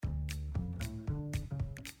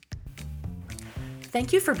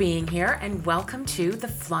Thank you for being here and welcome to the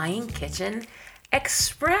Flying Kitchen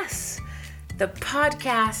Express, the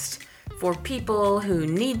podcast for people who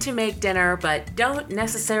need to make dinner but don't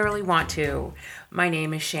necessarily want to. My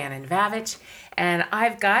name is Shannon Vavich and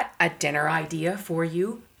I've got a dinner idea for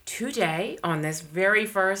you today on this very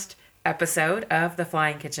first episode of the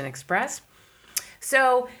Flying Kitchen Express.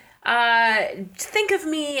 So think of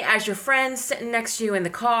me as your friend sitting next to you in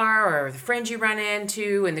the car or the friend you run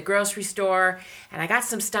into in the grocery store, and I got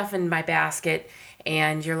some stuff in my basket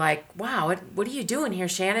and you're like, wow, what are you doing here,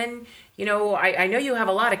 Shannon? You know, I know you have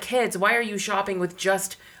a lot of kids. Why are you shopping with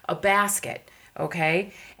just a basket?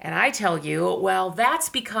 Okay. And I tell you, well, that's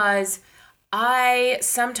because I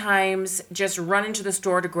sometimes just run into the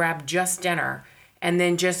store to grab just dinner and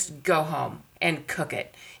then just go home and cook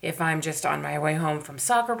it. If I'm just on my way home from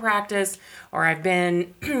soccer practice or I've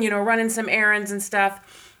been, running some errands and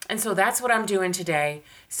stuff. And so that's what I'm doing today.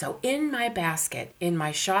 So in my basket, in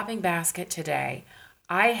my shopping basket today,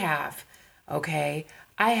 I have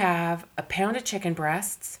a pound of chicken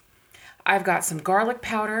breasts. I've got some garlic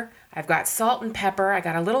powder. I've got salt and pepper. I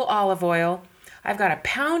got a little olive oil. I've got a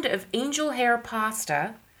pound of angel hair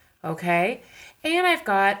pasta. Okay. And I've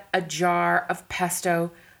got a jar of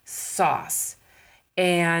pesto sauce.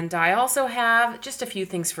 And I also have just a few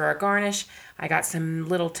things for a garnish. I got some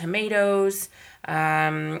little tomatoes.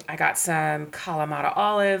 I got some Kalamata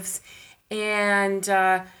olives. And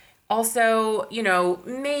also,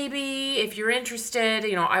 maybe if you're interested,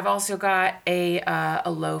 I've also got a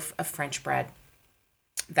loaf of French bread.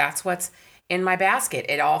 That's what's in my basket.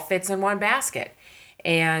 It all fits in one basket.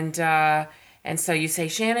 And so you say,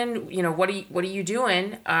 Shannon, what are you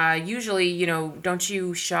doing? Usually, don't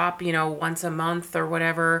you shop, once a month or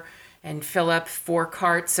whatever and fill up 4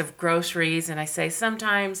 carts of groceries? And I say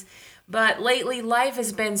sometimes, but lately life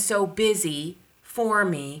has been so busy for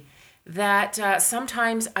me that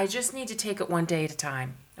sometimes I just need to take it one day at a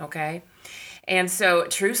time. Okay. And so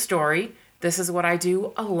true story, this is what I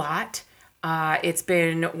do a lot. It's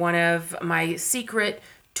been one of my secret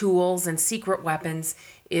tools and secret weapons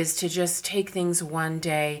is to just take things one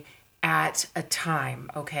day at a time,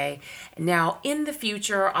 okay? Now, in the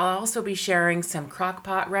future, I'll also be sharing some crock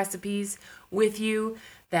pot recipes with you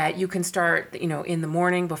that you can start, in the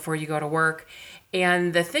morning before you go to work.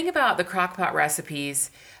 And the thing about the crock pot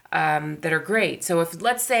recipes that are great, so if,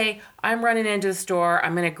 let's say, I'm running into the store,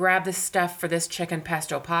 I'm going to grab this stuff for this chicken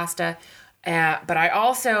pesto pasta, but I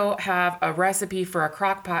also have a recipe for a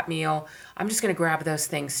crock pot meal. I'm just going to grab those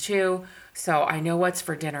things too. So I know what's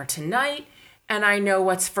for dinner tonight and I know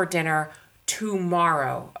what's for dinner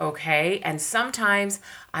tomorrow, okay? And sometimes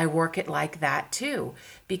I work it like that too,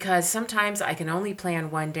 because sometimes I can only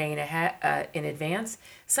plan one day in advance.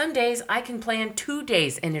 Some days I can plan 2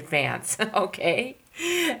 days in advance, okay?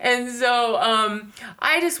 And so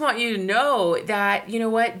I just want you to know that,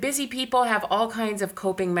 busy people have all kinds of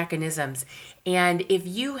coping mechanisms. And if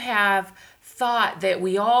you have thought that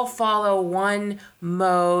we all follow one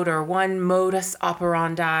mode or one modus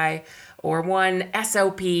operandi or one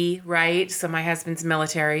SOP, right? So my husband's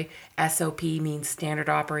military. SOP means standard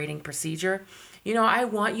operating procedure. I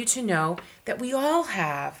want you to know that we all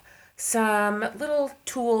have some little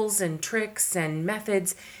tools and tricks and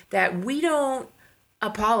methods that we don't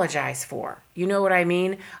apologize for. You know what I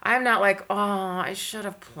mean? I'm not like, oh, I should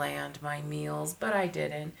have planned my meals, but I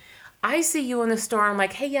didn't. I see you in the store and I'm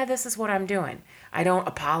like, hey, yeah, this is what I'm doing. I don't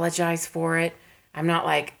apologize for it. I'm not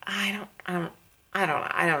like, I don't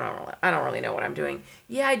really know what I'm doing.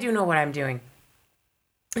 Yeah, I do know what I'm doing.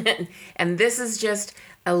 And this is just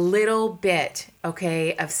a little bit,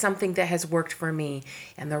 okay, of something that has worked for me.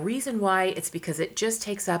 And the reason why, it's because it just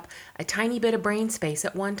takes up a tiny bit of brain space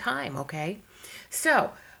at one time, okay? So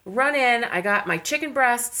run in, I got my chicken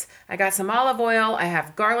breasts, I got some olive oil, I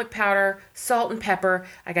have garlic powder, salt and pepper,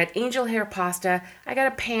 I got angel hair pasta, I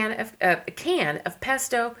got a can of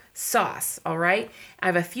pesto sauce, all right? I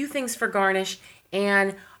have a few things for garnish,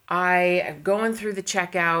 and I am going through the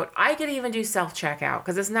checkout. I could even do self-checkout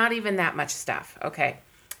because it's not even that much stuff, okay?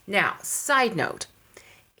 Now, side note,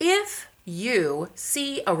 if you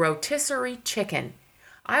see a rotisserie chicken,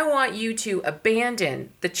 I want you to abandon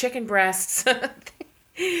the chicken breasts,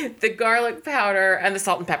 the garlic powder, and the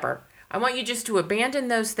salt and pepper. I want you just to abandon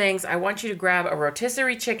those things. I want you to grab a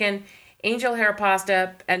rotisserie chicken, angel hair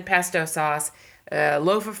pasta, and pesto sauce, a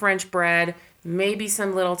loaf of French bread, maybe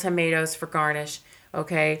some little tomatoes for garnish,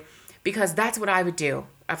 okay? Because that's what I would do.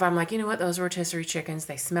 If I'm like, those rotisserie chickens,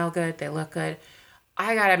 they smell good, they look good.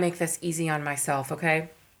 I got to make this easy on myself, okay?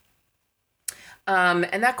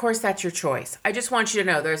 And of course, that's your choice. I just want you to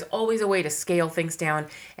know there's always a way to scale things down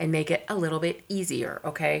and make it a little bit easier,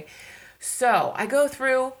 okay? So I go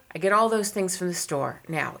through, I get all those things from the store.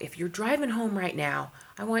 Now, if you're driving home right now,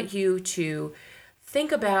 I want you to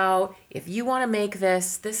think about if you want to make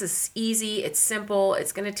this. This is easy, it's simple,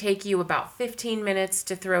 it's going to take you about 15 minutes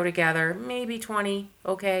to throw together, maybe 20,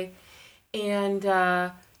 okay? And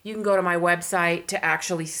you can go to my website to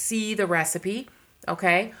actually see the recipe,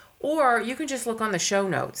 okay? Or you can just look on the show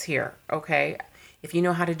notes here, okay? If you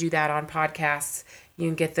know how to do that on podcasts, you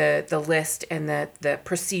can get the list and the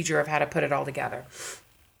procedure of how to put it all together.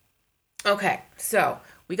 Okay, so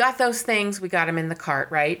we got those things. We got them in the cart,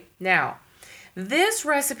 right? Now, this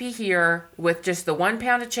recipe here with just the 1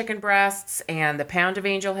 pound of chicken breasts and the pound of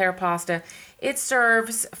angel hair pasta, it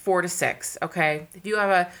serves 4 to 6, okay? If you have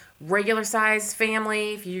a regular size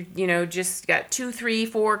family, if you just got 2, 3,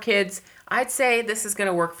 4 kids, I'd say this is going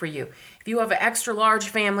to work for you. If you have an extra large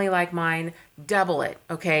family like mine, double it,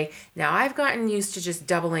 okay? Now, I've gotten used to just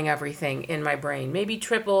doubling everything in my brain, maybe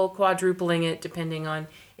triple, quadrupling it, depending on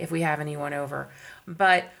if we have anyone over.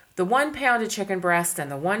 But the 1 pound of chicken breast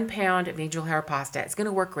and the 1 pound of angel hair pasta, it's going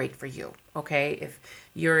to work great for you, okay? If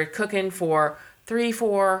you're cooking for 3,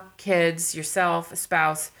 4 kids, yourself, a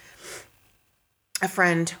spouse, a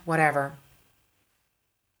friend, whatever.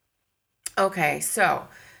 Okay, so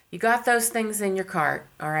you got those things in your cart,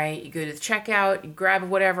 all right? You go to the checkout, you grab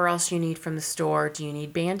whatever else you need from the store. Do you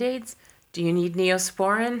need Band-Aids? Do you need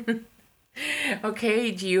Neosporin?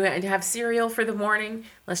 Okay, do you have cereal for the morning?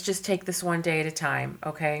 Let's just take this one day at a time,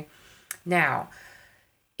 okay? Now,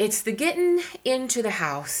 it's the getting into the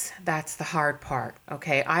house that's the hard part,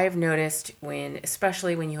 okay? I have noticed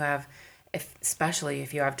especially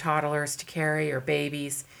if you have toddlers to carry or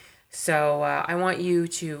babies. So I want you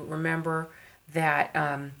to remember that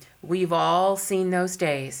we've all seen those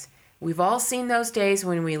days. We've all seen those days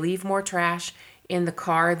when we leave more trash in the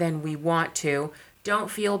car than we want to.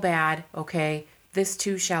 Don't feel bad, okay? This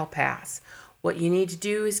too shall pass. What you need to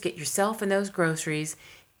do is get yourself and those groceries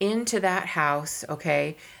into that house,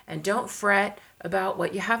 okay? And don't fret about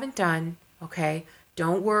what you haven't done, okay?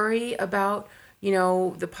 Don't worry about,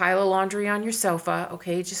 the pile of laundry on your sofa,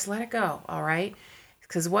 okay? Just let it go, all right?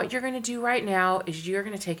 Because what you're going to do right now is you're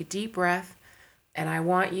going to take a deep breath, and I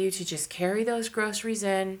want you to just carry those groceries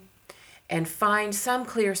in and find some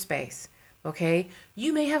clear space, okay?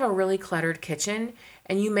 You may have a really cluttered kitchen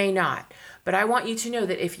and you may not, but I want you to know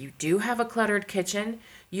that if you do have a cluttered kitchen,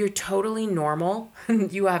 you're totally normal.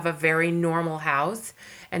 You have a very normal house.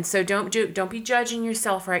 And so don't be judging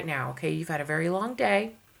yourself right now, okay? You've had a very long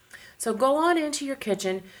day. So go on into your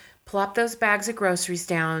kitchen, plop those bags of groceries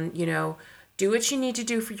down, do what you need to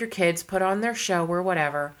do for your kids, put on their show or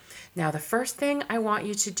whatever. Now, the first thing I want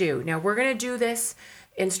you to do, now we're going to do this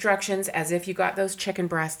instructions as if you got those chicken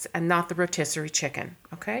breasts and not the rotisserie chicken,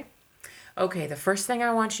 okay? Okay, the first thing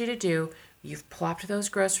I want you to do, you've plopped those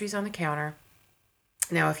groceries on the counter.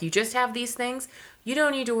 Now, if you just have these things, you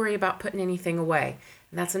don't need to worry about putting anything away.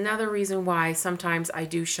 And that's another reason why sometimes I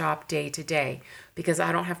do shop day to day, because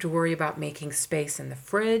I don't have to worry about making space in the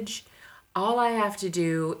fridge. All I have to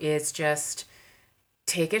do is just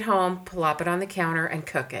take it home, plop it on the counter, and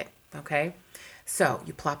cook it, okay? So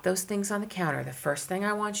you plop those things on the counter. The first thing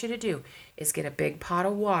I want you to do is get a big pot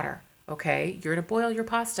of water, okay? You're going to boil your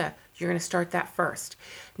pasta. You're going to start that first.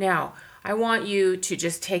 Now, I want you to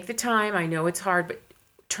just take the time. I know it's hard, but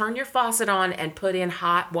turn your faucet on and put in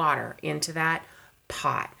hot water into that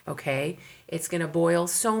pot, okay? It's going to boil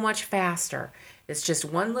so much faster. It's just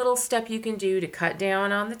one little step you can do to cut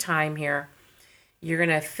down on the time here. You're going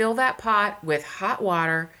to fill that pot with hot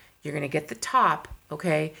water. You're going to get the top,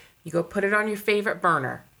 okay? You go put it on your favorite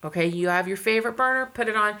burner, okay? You have your favorite burner, put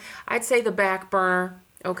it on, I'd say the back burner,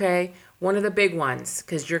 okay? One of the big ones,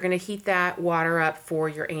 because you're going to heat that water up for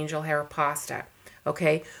your angel hair pasta,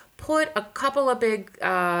 okay? Put a couple of big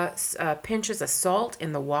pinches of salt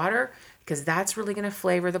in the water, because that's really going to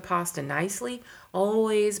flavor the pasta nicely.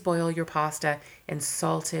 Always boil your pasta in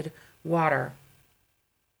salted water.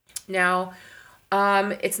 Now,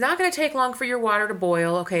 it's not going to take long for your water to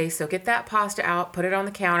boil, okay? So get that pasta out, put it on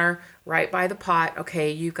the counter right by the pot,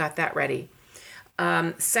 okay? You got that ready.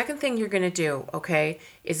 Second thing you're going to do, okay,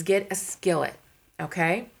 is get a skillet,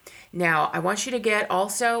 okay? Now, I want you to get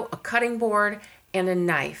also a cutting board and a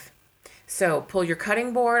knife. So pull your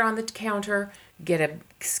cutting board on the counter, get a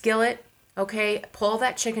skillet, okay, pull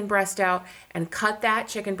that chicken breast out and cut that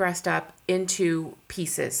chicken breast up into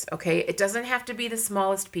pieces, okay? It doesn't have to be the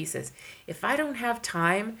smallest pieces. If I don't have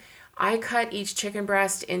time, I cut each chicken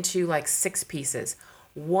breast into like 6 pieces.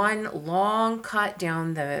 One long cut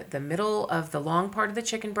down the middle of the long part of the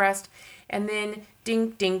chicken breast, and then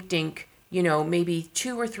dink, dink, dink, maybe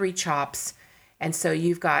 2 or 3 chops, And so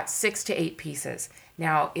you've got 6 to 8 pieces.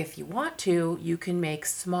 Now, if you want to, you can make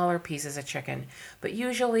smaller pieces of chicken. But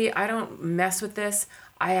usually I don't mess with this.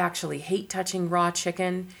 I actually hate touching raw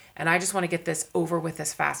chicken, and I just want to get this over with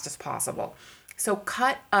as fast as possible. So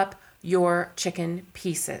cut up your chicken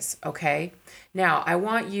pieces, okay? Now, I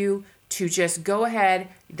want you to just go ahead.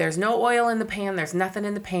 There's no oil in the pan. There's nothing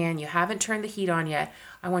in the pan. You haven't turned the heat on yet.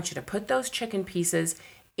 I want you to put those chicken pieces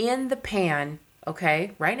in the pan,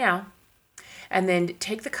 okay, right now. And then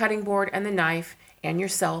take the cutting board and the knife and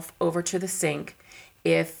yourself over to the sink.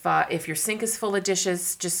 If your sink is full of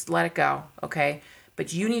dishes, just let it go, okay?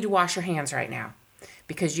 But you need to wash your hands right now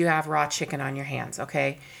because you have raw chicken on your hands,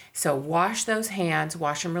 okay? So wash those hands,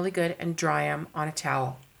 wash them really good, and dry them on a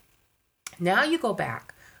towel. Now you go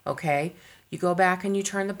back, okay? You go back and you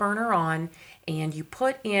turn the burner on and you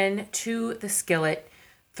put into the skillet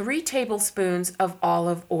 3 tablespoons of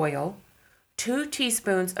olive oil, 2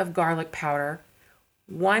 teaspoons of garlic powder,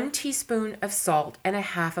 1 teaspoon of salt, and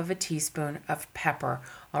 1/2 teaspoon of pepper.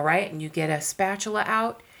 All right, and you get a spatula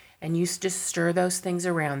out and you just stir those things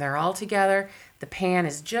around. They're all together. The pan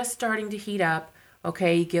is just starting to heat up.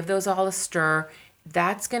 Okay, you give those all a stir.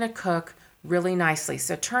 That's going to cook really nicely.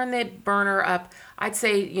 So turn the burner up. I'd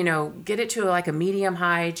say, get it to like a medium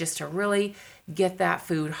high just to really get that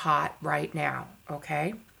food hot right now.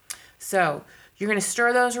 Okay, so you're going to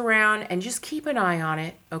stir those around and just keep an eye on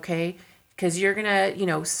it. Okay, because you're going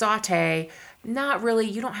to, saute. Not really,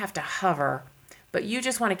 you don't have to hover, but you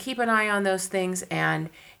just want to keep an eye on those things, and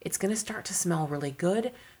it's going to start to smell really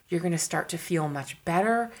good. You're going to start to feel much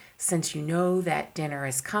better since you know that dinner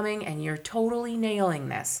is coming and you're totally nailing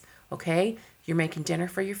this, okay? You're making dinner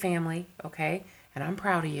for your family, okay? And I'm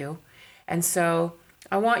proud of you. And so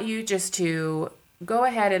I want you just to go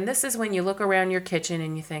ahead, and this is when you look around your kitchen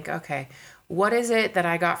and you think, okay, what is it that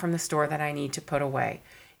I got from the store that I need to put away?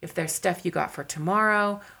 If there's stuff you got for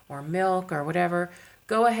tomorrow or milk or whatever,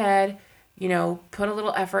 go ahead, put a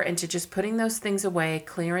little effort into just putting those things away,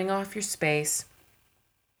 clearing off your space,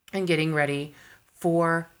 and getting ready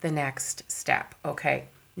for the next step. Okay,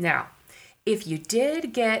 now, if you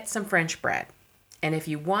did get some French bread, and if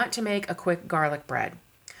you want to make a quick garlic bread,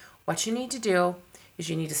 what you need to do is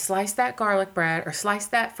you need to slice that garlic bread or slice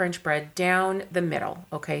that French bread down the middle.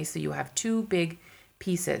 Okay, so you have 2 big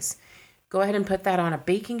pieces. Go ahead and put that on a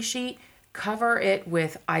baking sheet, cover it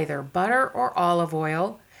with either butter or olive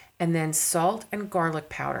oil, and then salt and garlic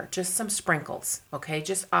powder, just some sprinkles, okay?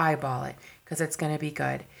 Just eyeball it because it's going to be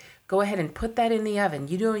good. Go ahead and put that in the oven.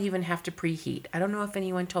 You don't even have to preheat. I don't know if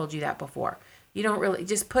anyone told you that before. You don't really,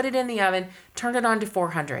 just put it in the oven, turn it on to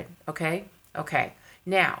 400, okay? Okay,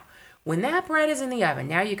 now, when that bread is in the oven,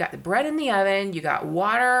 now you got the bread in the oven, you got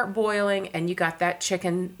water boiling, and you got that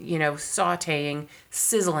chicken, sauteing,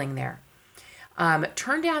 sizzling there.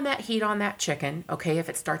 Turn down that heat on that chicken, okay, if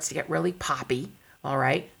it starts to get really poppy, all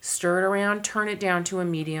right? Stir it around, turn it down to a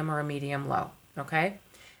medium or a medium low, okay?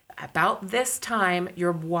 About this time,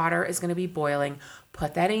 your water is going to be boiling.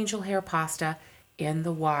 Put that angel hair pasta in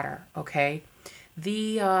the water, okay?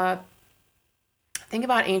 The thing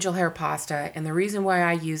about angel hair pasta, and the reason why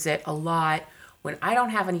I use it a lot when I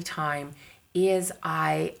don't have any time, is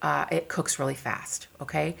it cooks really fast,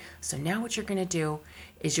 okay? So now what you're going to do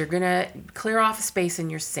is you're going to clear off a space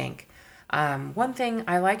in your sink. One thing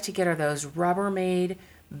I like to get are those Rubbermaid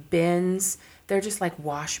bins. They're just like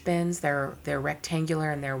wash bins. They're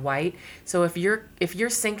rectangular and they're white. So if your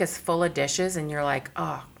sink is full of dishes and you're like,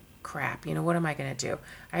 oh crap, what am I gonna do?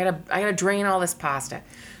 I gotta drain all this pasta.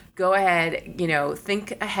 Go ahead,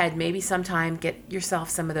 think ahead. Maybe sometime get yourself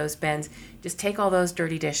some of those bins. Just take all those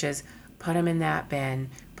dirty dishes, put them in that bin,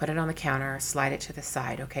 put it on the counter, slide it to the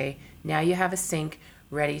side. Okay. Now you have a sink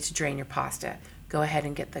ready to drain your pasta. Go ahead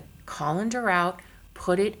and get the colander out.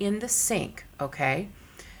 Put it in the sink. Okay.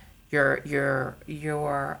 Your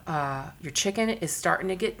chicken is starting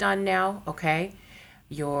to get done now, okay?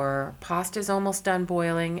 Your pasta is almost done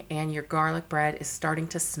boiling, and your garlic bread is starting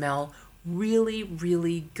to smell really,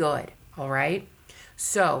 really good, all right?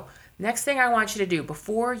 So next thing I want you to do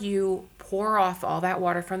before you pour off all that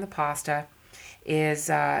water from the pasta is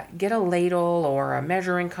get a ladle or a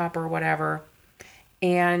measuring cup or whatever,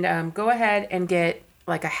 and go ahead and get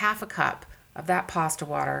like a 1/2 cup of that pasta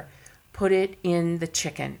water. Put it in the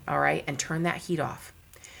chicken, all right, and turn that heat off.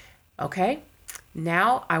 Okay,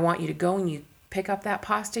 now I want you to go and you pick up that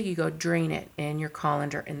pasta, you go drain it in your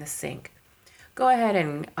colander in the sink. Go ahead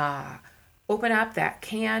and open up that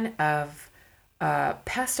can of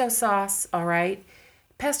pesto sauce, all right?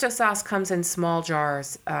 Pesto sauce comes in small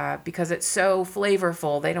jars because it's so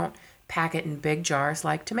flavorful. They don't pack it in big jars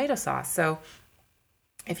like tomato sauce. So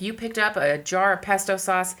if you picked up a jar of pesto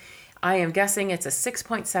sauce, I am guessing it's a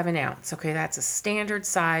 6.7 ounce. Okay, that's a standard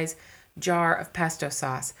size jar of pesto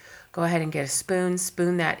sauce. Go ahead and get a spoon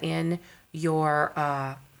that in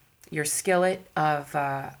your skillet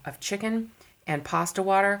of chicken and pasta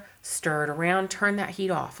water. Stir it around, turn that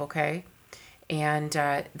heat off, okay? And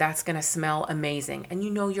that's going to smell amazing. And you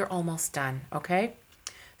know you're almost done, okay?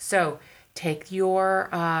 So take your,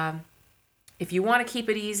 if you want to keep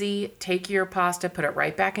it easy, take your pasta, put it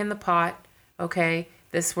right back in the pot, okay?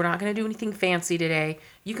 We're not going to do anything fancy today.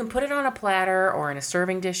 You can put it on a platter or in a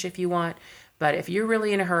serving dish if you want, but if you're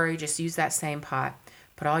really in a hurry, just use that same pot.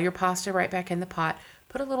 Put all your pasta right back in the pot,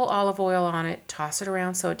 put a little olive oil on it, toss it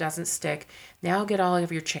around so it doesn't stick. Now get all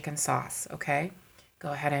of your chicken sauce, okay?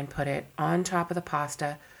 Go ahead and put it on top of the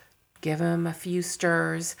pasta. Give them a few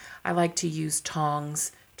stirs. I like to use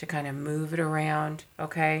tongs to kind of move it around,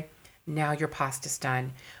 okay? Now your pasta's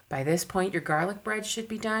done. By this point, your garlic bread should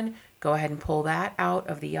be done. Go ahead and pull that out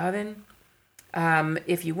of the oven.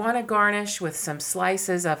 If you want to garnish with some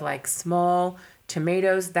slices of like small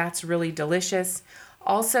tomatoes, that's really delicious.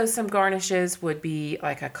 Also, some garnishes would be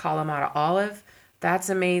like a Kalamata olive. That's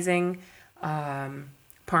amazing.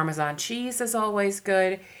 Parmesan cheese is always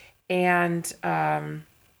good. And,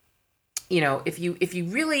 if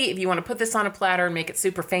you want to put this on a platter and make it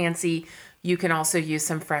super fancy, you can also use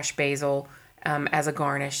some fresh basil as a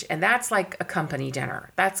garnish. And that's like a company dinner.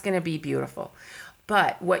 That's going to be beautiful.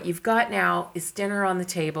 But what you've got now is dinner on the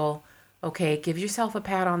table. Okay, give yourself a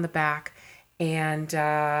pat on the back. And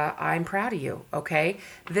I'm proud of you, okay?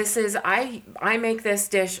 I make this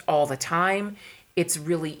dish all the time. It's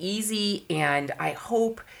really easy, and I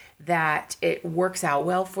hope that it works out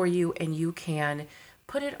well for you and you can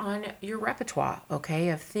put it on your repertoire, okay,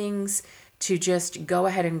 of things to just go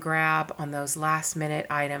ahead and grab on those last minute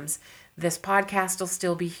items. This podcast will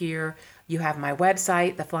still be here. You have my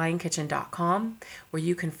website, theflyingkitchen.com, where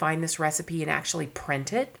you can find this recipe and actually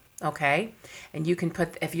print it. Okay, and you can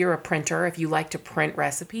if you're a printer, if you like to print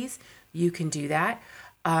recipes, you can do that.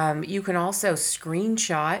 You can also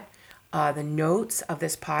screenshot the notes of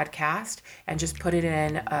this podcast and just put it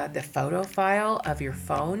in the photo file of your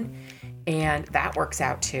phone, and that works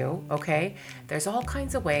out too, okay? There's all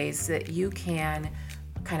kinds of ways that you can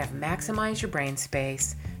kind of maximize your brain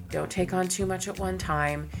space, don't take on too much at one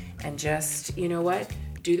time, and just,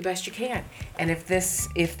 do the best you can. And if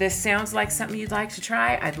this sounds like something you'd like to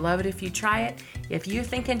try, I'd love it if you try it. If you're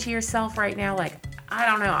thinking to yourself right now, like, I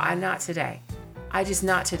don't know, I'm not today.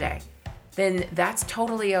 Not today. Then that's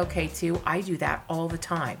totally okay too. I do that all the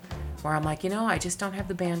time where I'm like, I just don't have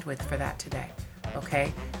the bandwidth for that today.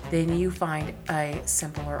 Okay. Then you find a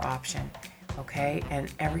simpler option. Okay.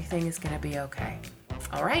 And everything is going to be okay.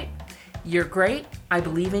 All right. You're great. I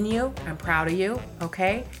believe in you. I'm proud of you.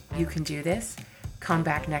 Okay. You can do this. Come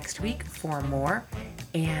back next week for more,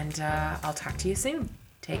 and I'll talk to you soon.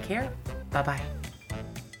 Take care. Bye-bye.